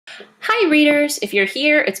Hi, readers. If you're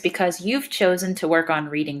here, it's because you've chosen to work on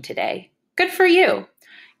reading today. Good for you.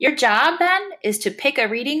 Your job then is to pick a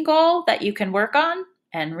reading goal that you can work on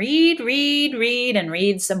and read, and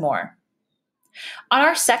read some more. On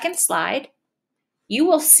our second slide, you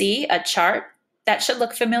will see a chart that should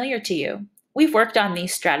look familiar to you. We've worked on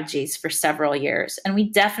these strategies for several years, and we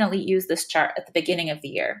definitely use this chart at the beginning of the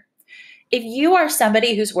year. If you are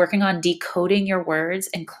somebody who's working on decoding your words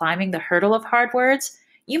and climbing the hurdle of hard words,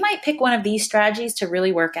 you might pick one of these strategies to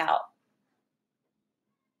really work out.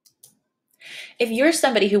 If you're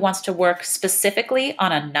somebody who wants to work specifically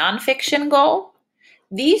on a nonfiction goal,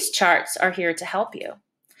 these charts are here to help you.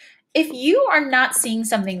 If you are not seeing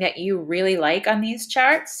something that you really like on these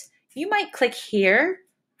charts, you might click here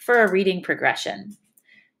for a reading progression.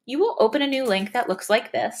 You will open a new link that looks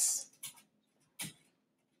like this.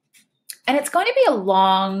 And it's going to be a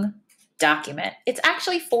long document. It's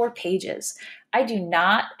actually 4 pages. I do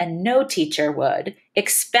not, and no teacher would,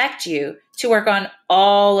 expect you to work on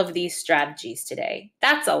all of these strategies today.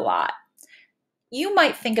 That's a lot. You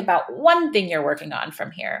might think about one thing you're working on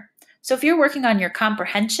from here. So if you're working on your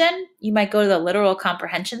comprehension, you might go to the literal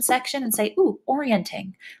comprehension section and say, ooh,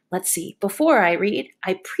 orienting. Let's see, before I read,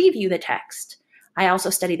 I preview the text. I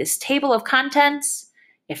also study this table of contents,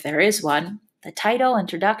 if there is one, the title,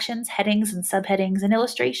 introductions, headings and subheadings, and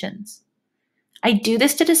illustrations. I do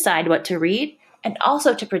this to decide what to read and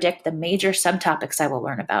also to predict the major subtopics I will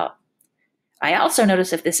learn about. I also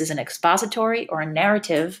notice if this is an expository or a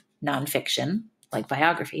narrative nonfiction, like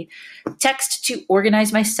biography, text to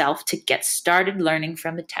organize myself to get started learning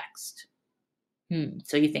from the text.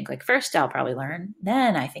 So you think like, first I'll probably learn,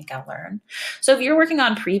 then I think I'll learn. So if you're working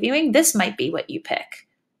on previewing, this might be what you pick.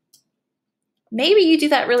 Maybe you do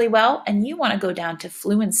that really well and you want to go down to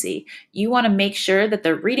fluency. You want to make sure that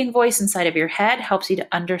the reading voice inside of your head helps you to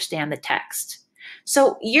understand the text.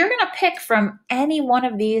 So you're going to pick from any one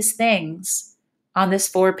of these things on this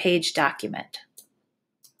 4-page document.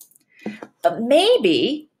 But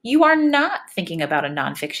maybe you are not thinking about a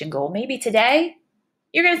nonfiction goal. Maybe today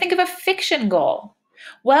you're going to think of a fiction goal.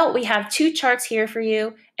 Well, we have 2 charts here for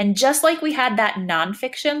you. And just like we had that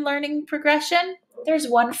nonfiction learning progression, there's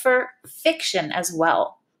one for fiction as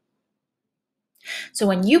well. So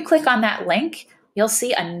when you click on that link, you'll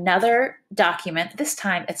see another document. This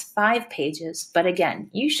time it's 5 pages. But again,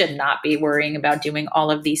 you should not be worrying about doing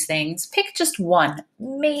all of these things. Pick just one,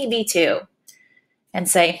 maybe 2, and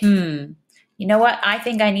say, you know what? I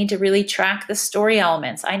think I need to really track the story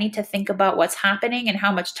elements. I need to think about what's happening and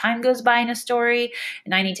how much time goes by in a story.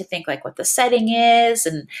 And I need to think like what the setting is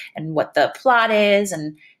and what the plot is.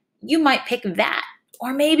 And you might pick that.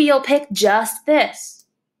 Or maybe you'll pick just this.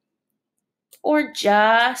 Or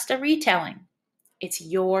just a retelling. It's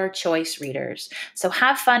your choice, readers. So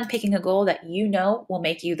have fun picking a goal that you know will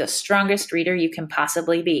make you the strongest reader you can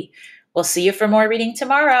possibly be. We'll see you for more reading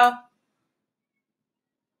tomorrow.